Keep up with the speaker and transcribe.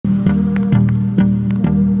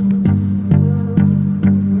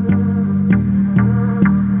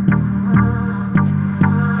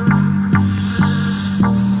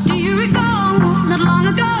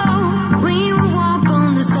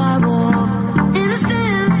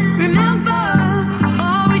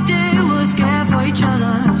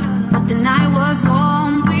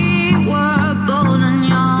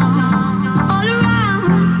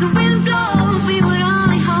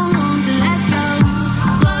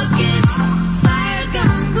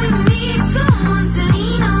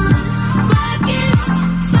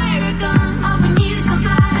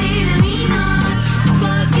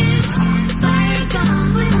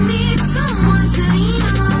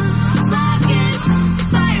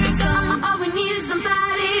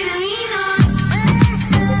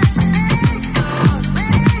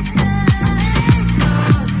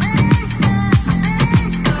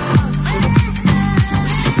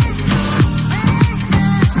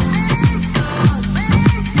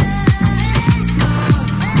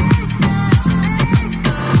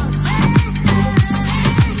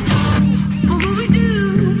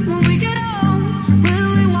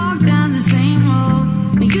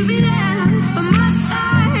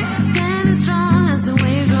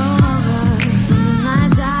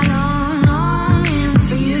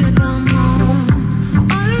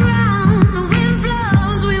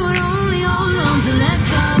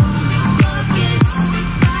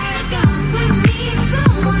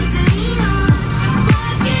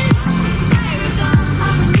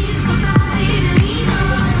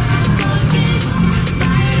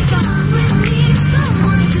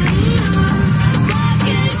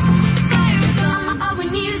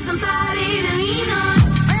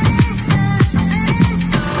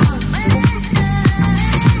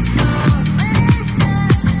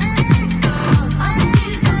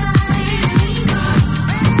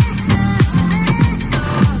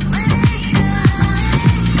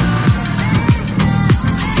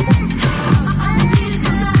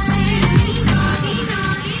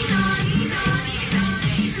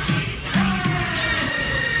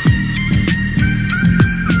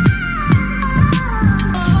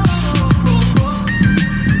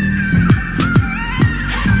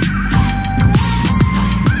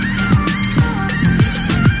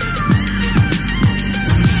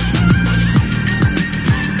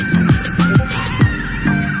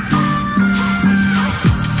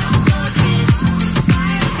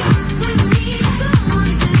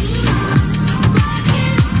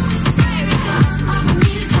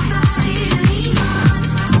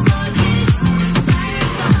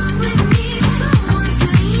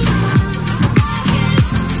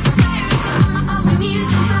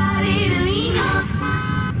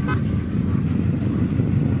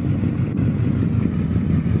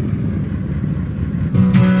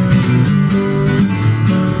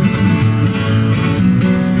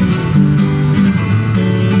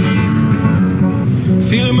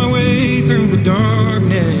feeling my way through the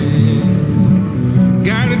darkness,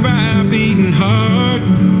 guided by a beating heart.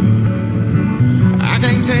 I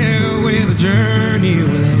can't tell where the journey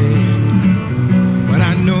will end, but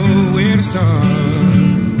I know where to start.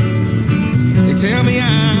 They tell me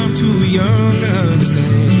I'm too young to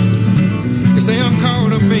understand. They say I'm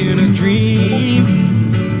caught up in a dream.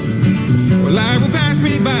 Well, life will pass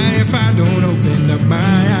me by if I don't open up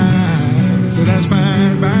my eyes, so that's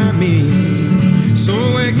fine by me. So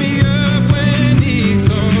wake me up when it's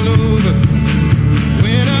all over,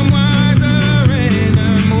 when I'm wiser and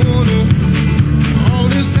I'm older. All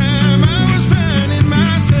this time I was finding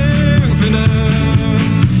myself and I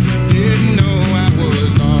didn't know I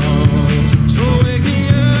was lost. So wake me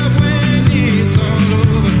up when it's all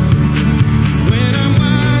over, when I'm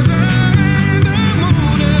wiser and I'm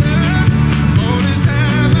older. All this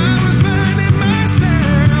time I was finding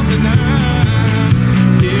myself and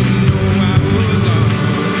I didn't know I was lost.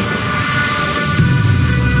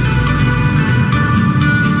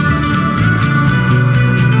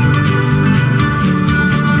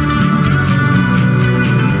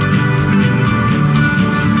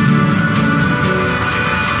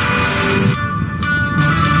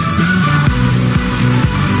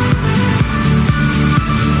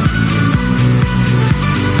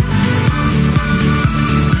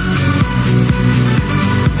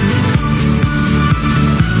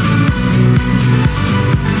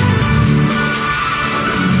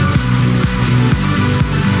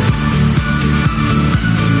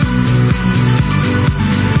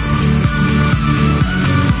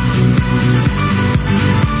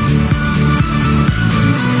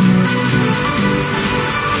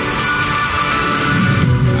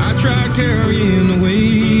 Tried carrying the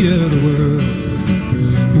weight of the world,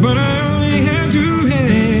 but I only have two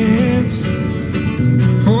hands.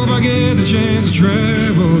 Hope I get the chance to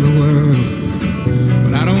travel the world,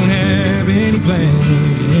 but I don't have any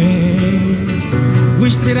plans.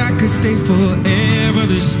 Wish that I could stay forever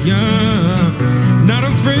this young, not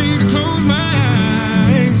afraid to close my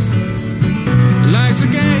eyes. Life's a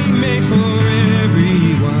game made for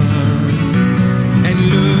everyone, and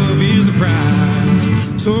love is the prize.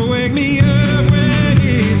 So wake me up when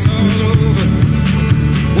it's all over,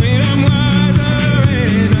 when I'm wiser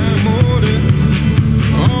and I'm older.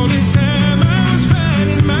 All this time I was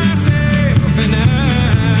finding myself and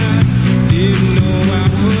I didn't know I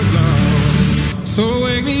was lost. So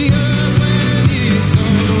wake me up when it's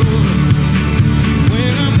all over,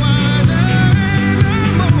 when I'm wiser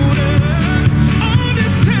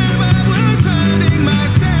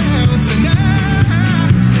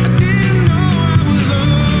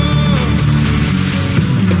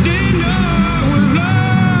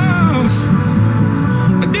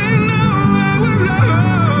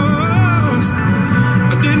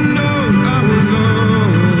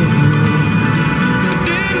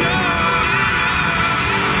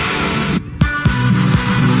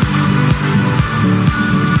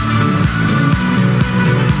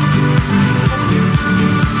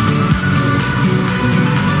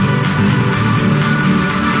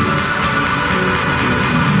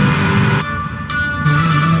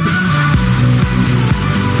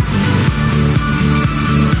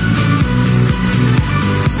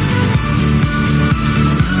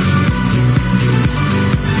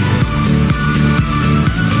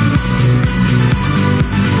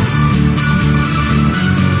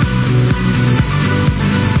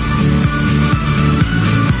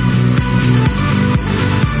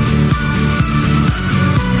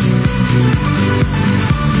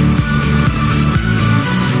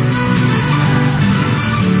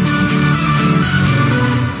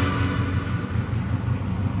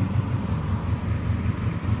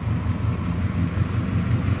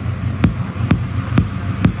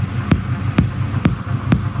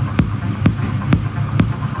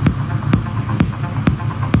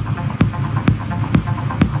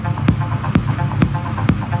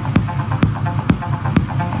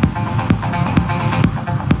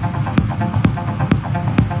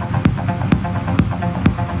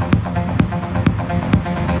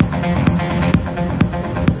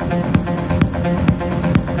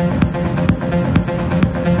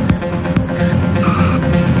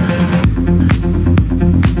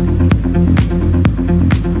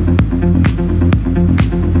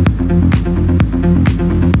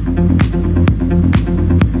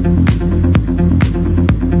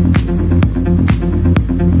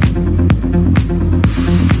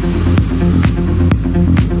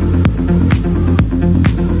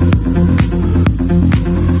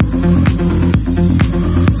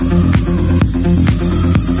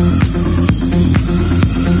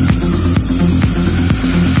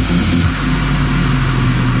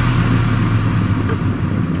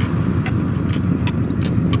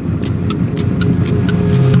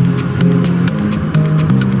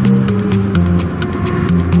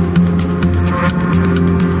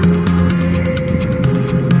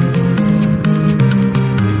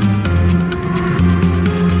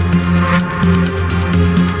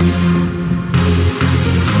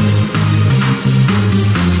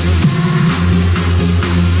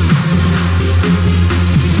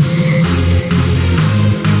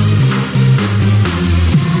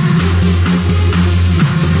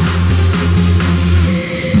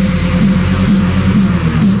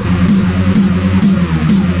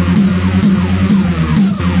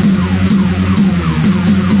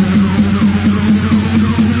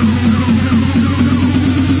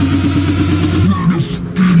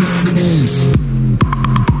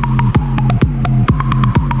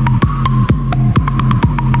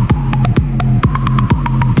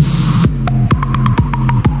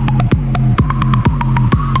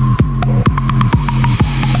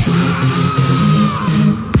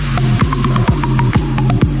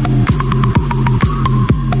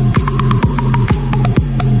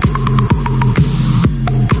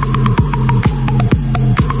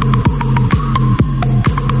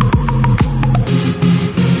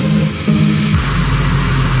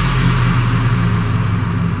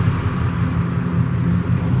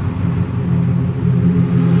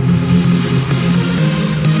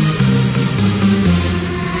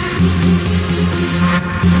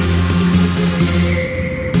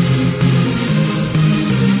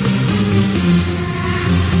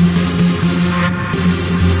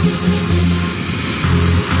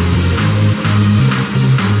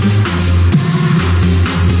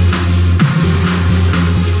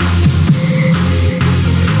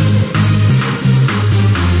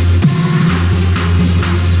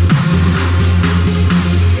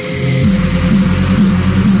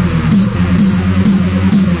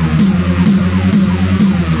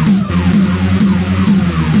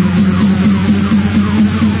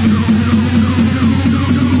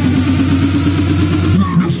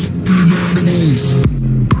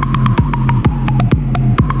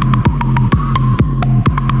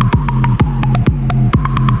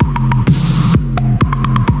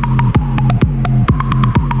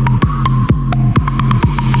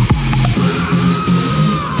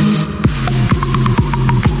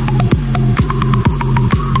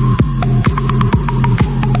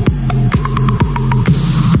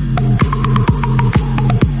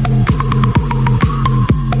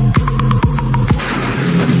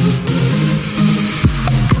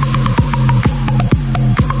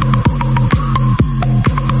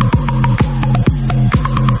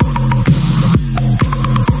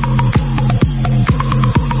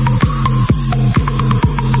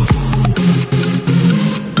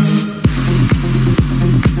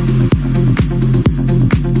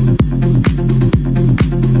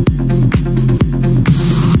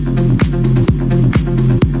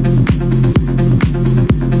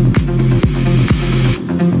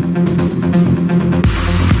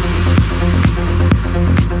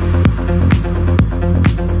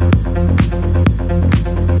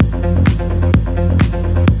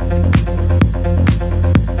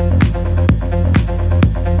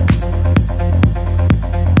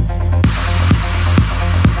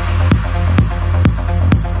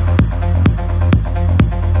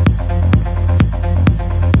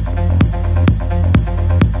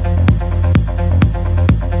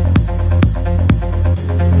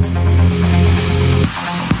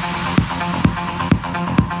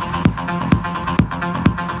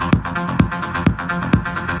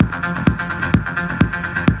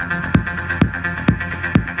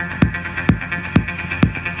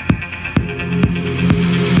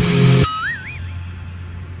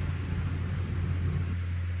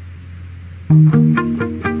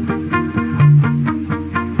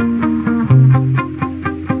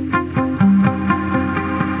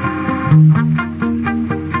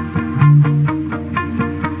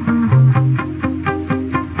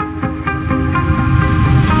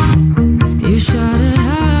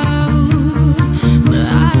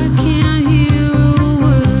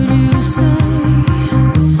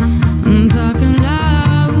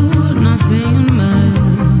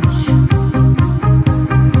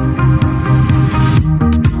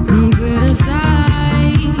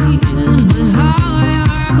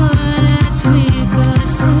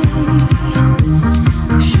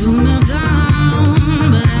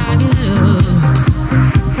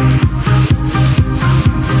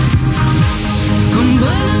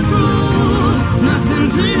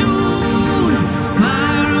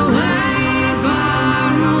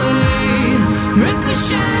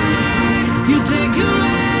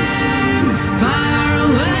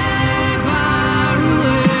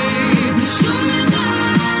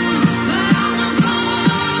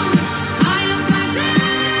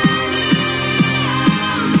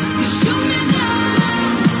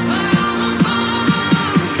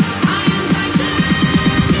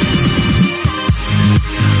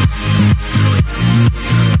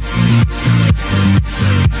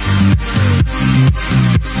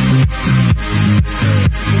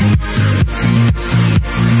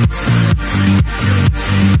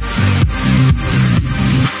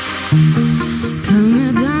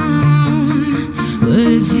Coming down, but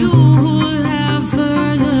it's you who have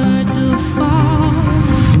further to fall.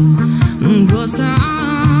 Ghost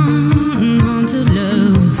town, haunted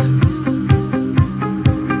love.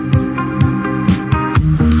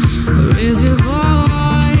 Raise your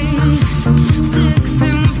voice, sticks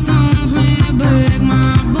and stones may break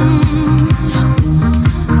my bones.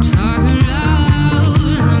 Talking loud,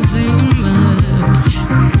 not saying much.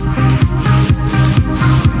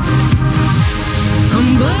 I'm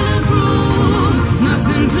bulletproof,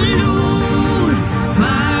 nothing to lose.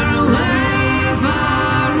 Far away,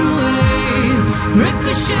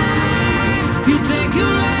 ricochet. You take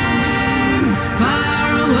your aim. Far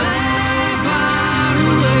away.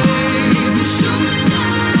 Shoot me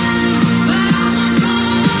down, but I won't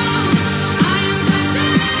fall. I am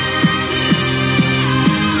titanium.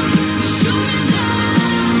 Shoot me down,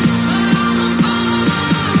 but I won't fall.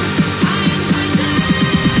 I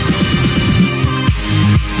am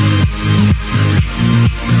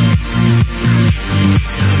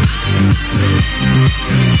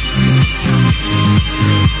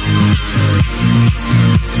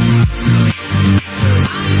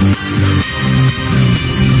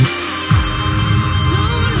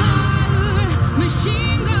Stone heart,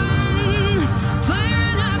 machine gun,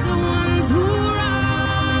 firing at the ones who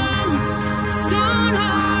run. Stone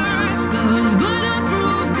heart, those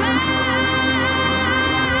bulletproof glass.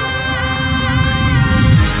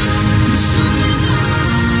 Shoot me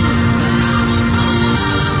down, but I won't fall.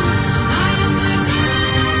 I am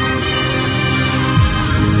titanium.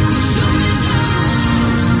 Shoot me down,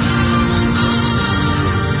 but I won't fall.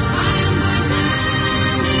 I am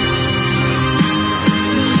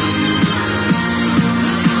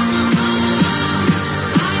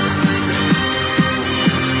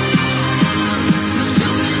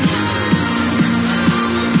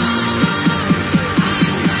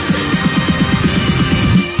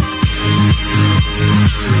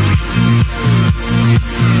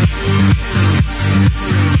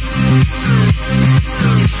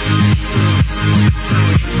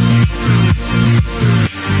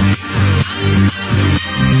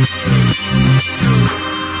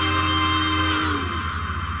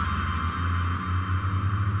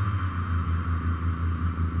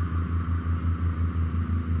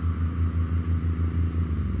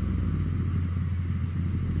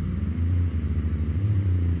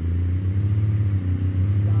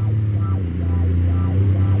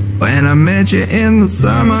When I met you in the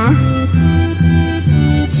summer,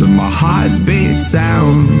 to my heartbeat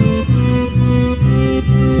sound,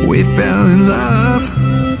 we fell in love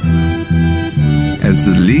as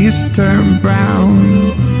the leaves turn brown.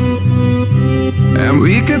 And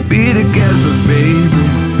we could be together, baby,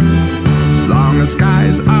 as long as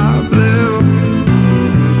skies are blue.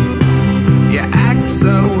 You act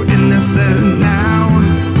so innocent now,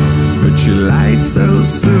 but you lied so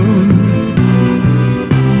soon.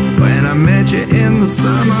 When I met you in the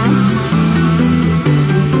summer,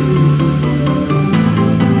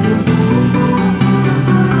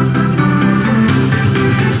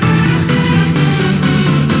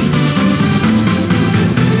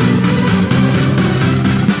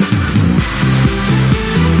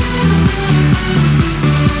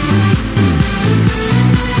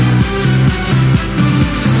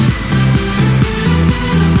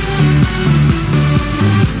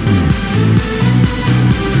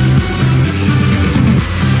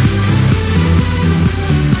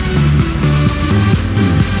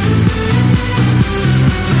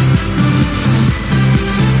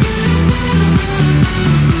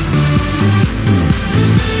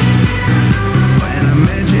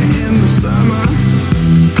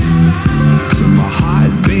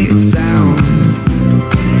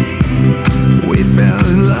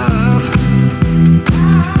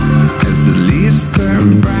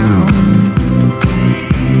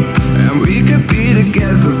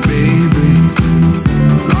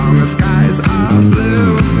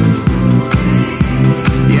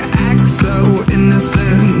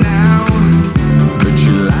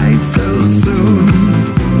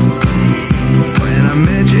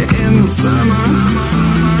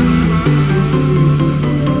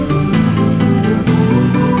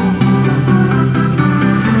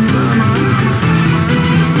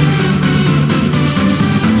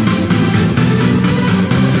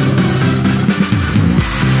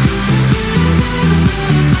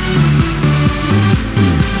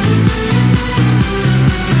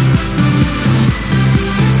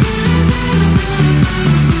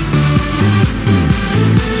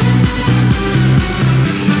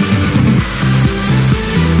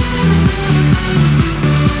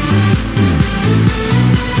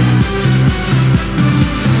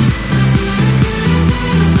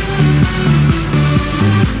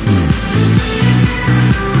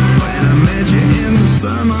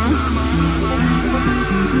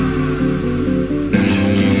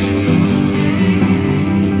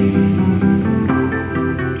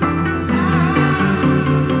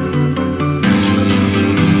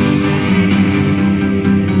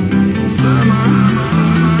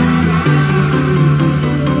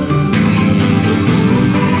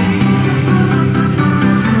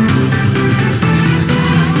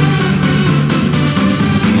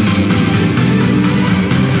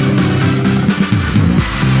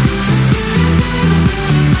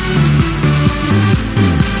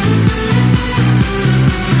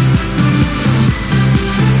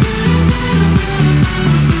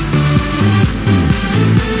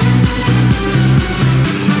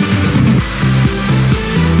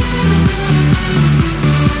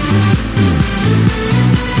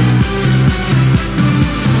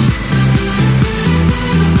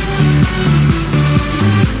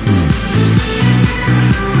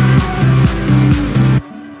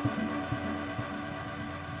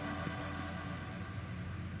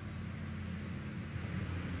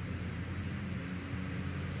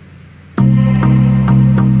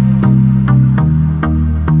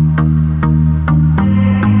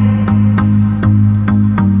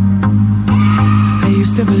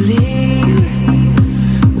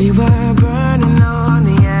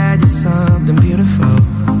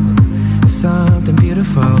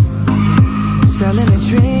 selling a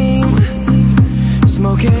dream.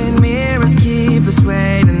 Smoking mirrors keep us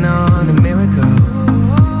waiting on a miracle,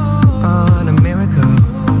 on a miracle.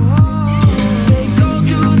 Say go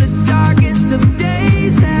through the darkest of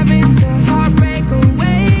days, having to heartbreak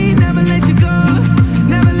away. Never let you go,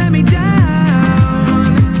 never let me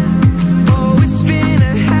down. Oh, it's been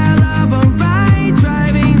a hell of a ride,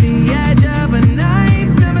 driving the edge of a knife.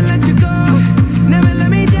 Never let you go, never let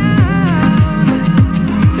me down.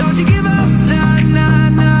 Don't you give up, nah, nah,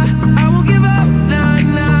 nah. I won't give up, nah,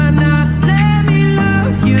 nah, nah. Let me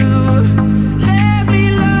love you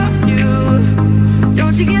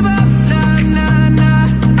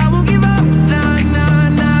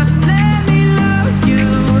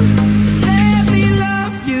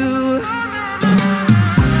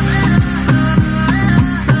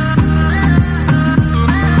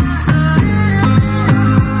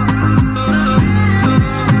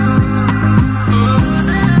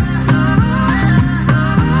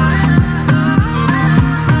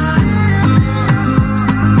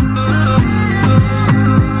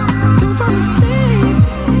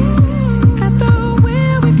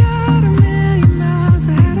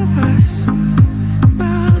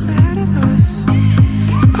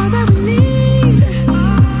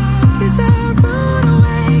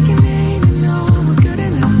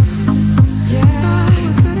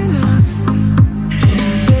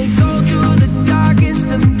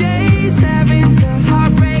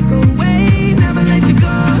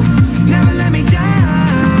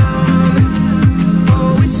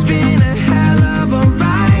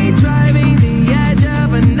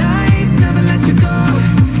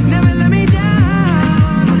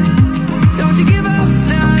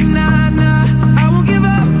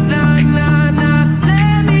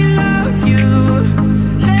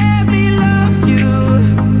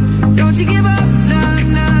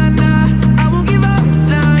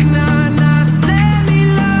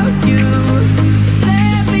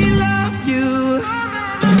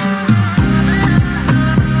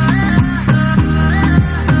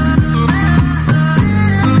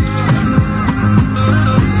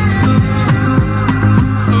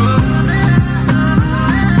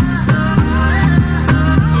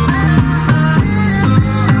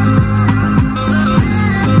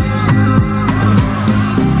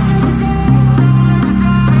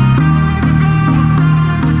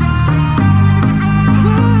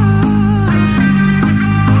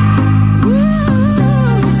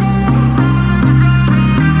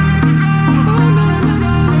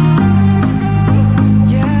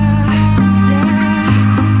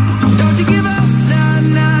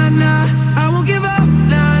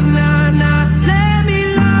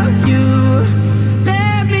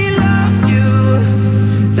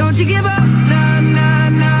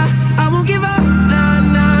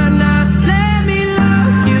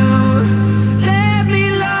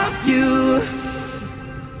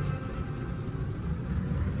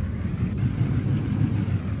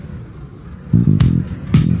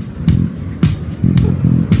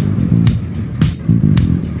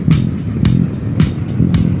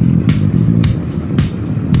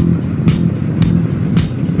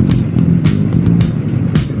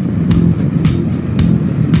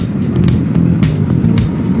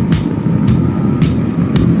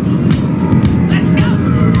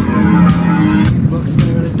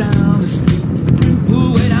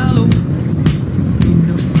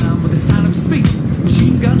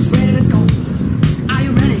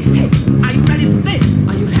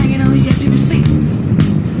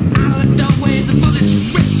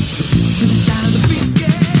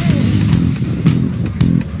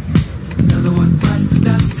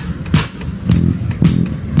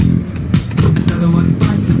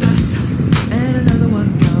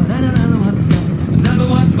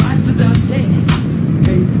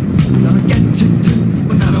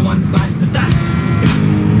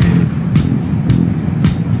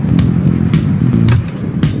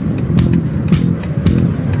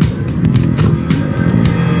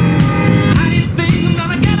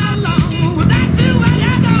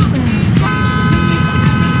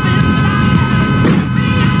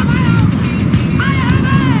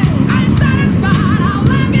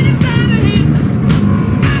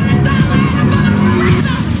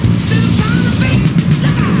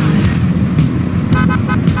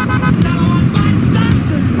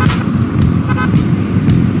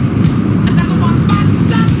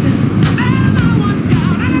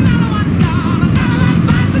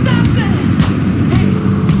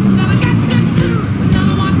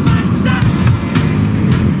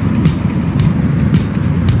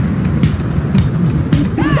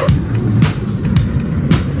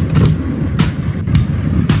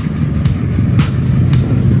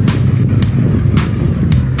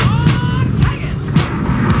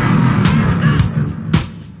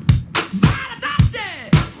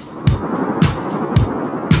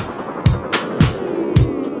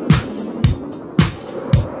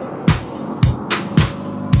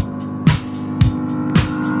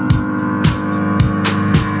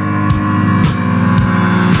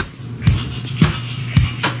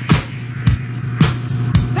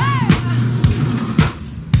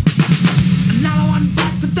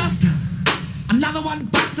Another one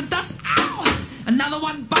bites the dust. Ow! Another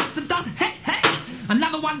one bites the dust. Hey, hey!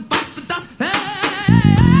 Another one bites the dust.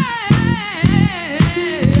 Hey!